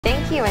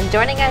Thank you. And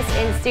joining us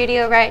in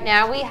studio right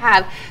now, we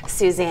have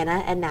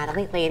Susannah and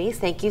Natalie. Ladies,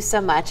 thank you so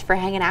much for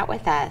hanging out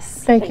with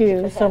us. Thank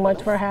you so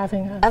much for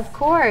having us. Of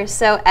course.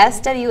 So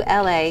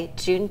SWLA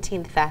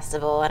Juneteenth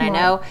Festival, and I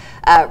know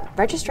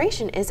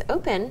registration is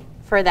open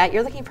for that.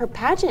 You're looking for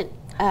pageant.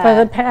 For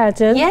the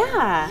pageant.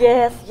 Yeah.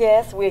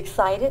 Yes, we're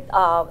excited.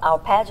 Our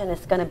pageant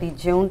is going to be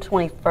June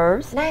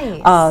 21st,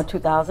 Nice.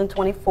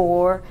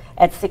 2024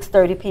 at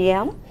 6:30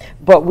 p.m.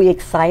 But we're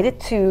excited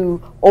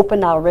to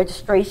open our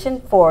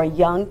registration for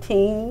young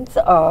teens,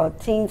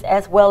 teens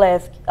as well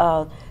as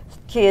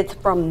kids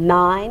from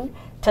 9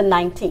 to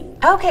 19.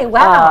 Okay,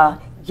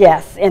 wow.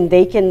 Yes, and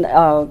they can,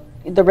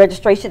 the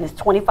registration is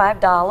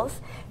 $25.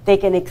 They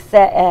can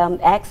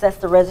access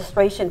the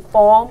registration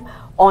form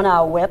on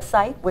our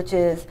website, which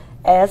is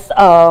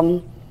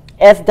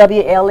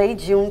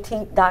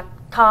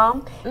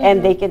SWLAJuneteenth.com,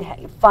 and they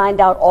can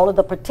find out all of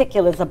the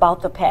particulars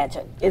about the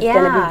pageant. It's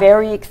going to be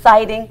very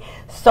exciting.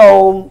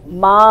 So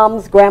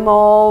moms,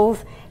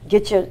 grandmas,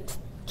 get your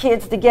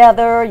kids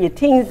together, your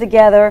teens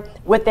together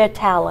with their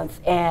talents,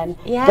 and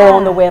go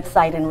on the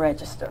website and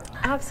register.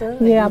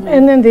 Absolutely. Yeah,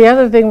 and then the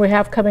other thing we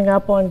have coming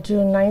up on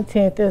June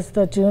 19th is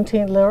the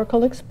Juneteenth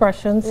Lyrical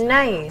Expressions.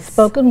 Nice.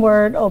 Spoken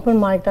word, open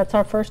mic. That's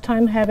our first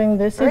time having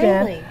this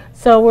event. Really?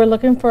 So we're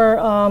looking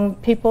for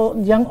people,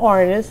 young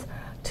artists,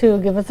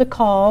 to give us a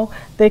call.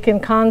 They can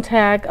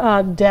contact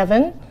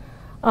Devin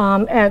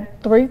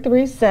at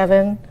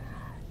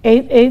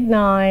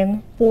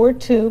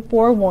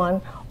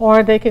 337-889-4241,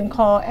 or they can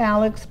call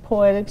Alex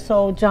Poetic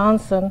Soul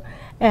Johnson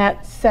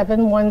at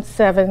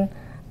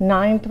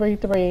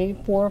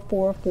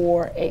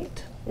 717-933-4448.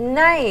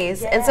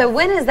 Nice. And so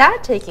when is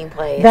that taking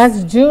place?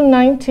 That's June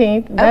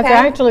 19th. That's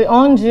actually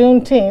on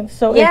Juneteenth,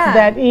 so it's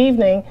that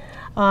evening.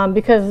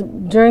 Because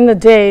during the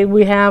day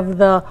we have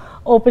the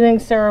opening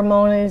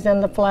ceremonies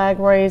and the flag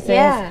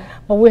raisings,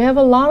 but we have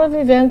a lot of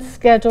events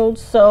scheduled,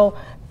 so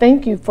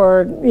thank you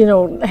for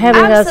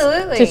having us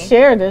to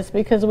share this,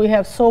 because we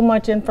have so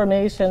much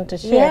information to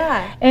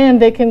share.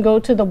 And they can go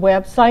to the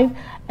website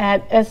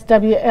at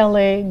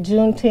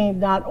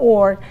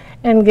SWLAJuneteenth.org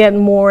and get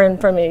more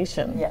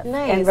information. Yes.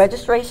 Nice. And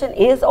registration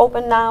is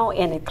open now,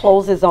 and it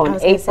closes on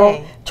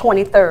April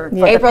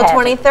 23rd. April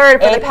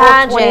 23rd for the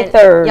pageant.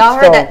 Y'all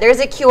heard that.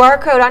 There's a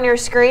QR code on your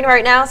screen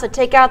right now, so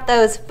take out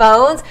those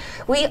phones.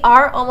 We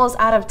are almost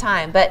out of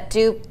time, but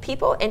do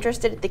people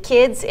the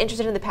kids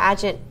interested in the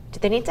pageant, do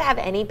they need to have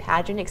any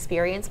pageant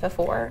experience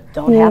before?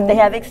 Don't have to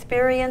have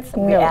experience.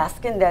 We're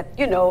asking that,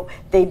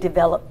 they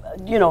develop,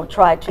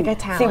 try to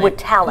see what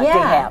talent they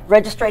have.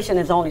 Registration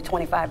is only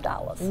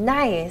 $25.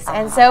 Nice.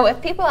 And so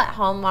if people at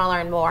home want to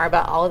learn more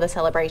about all of the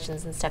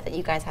celebrations and stuff that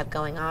you guys have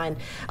going on,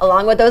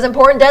 along with those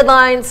important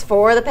deadlines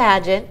for the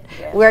pageant,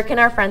 where can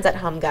our friends at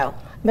home go?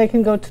 They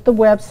can go to the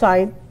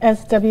website,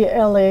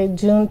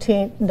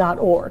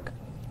 SWLAJuneteenth.org.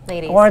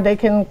 Ladies. Or they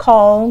can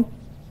call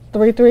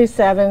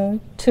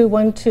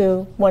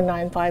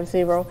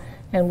 337-212-1950,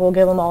 and we'll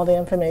give them all the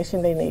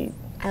information they need.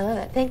 I love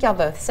it. Thank y'all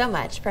both so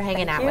much for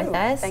hanging out with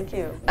us. Thank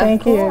you.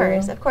 Thank you.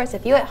 Of course.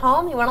 If you at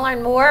home, you want to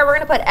learn more, we're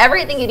going to put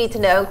everything you need to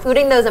know,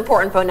 including those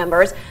important phone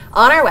numbers,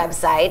 on our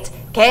website,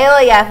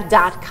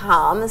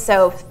 KLAF.com.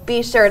 So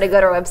be sure to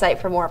go to our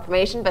website for more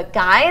information. But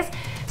guys,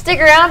 stick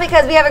around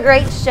because we have a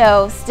great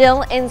show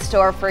still in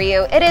store for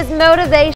you. It is Motivation.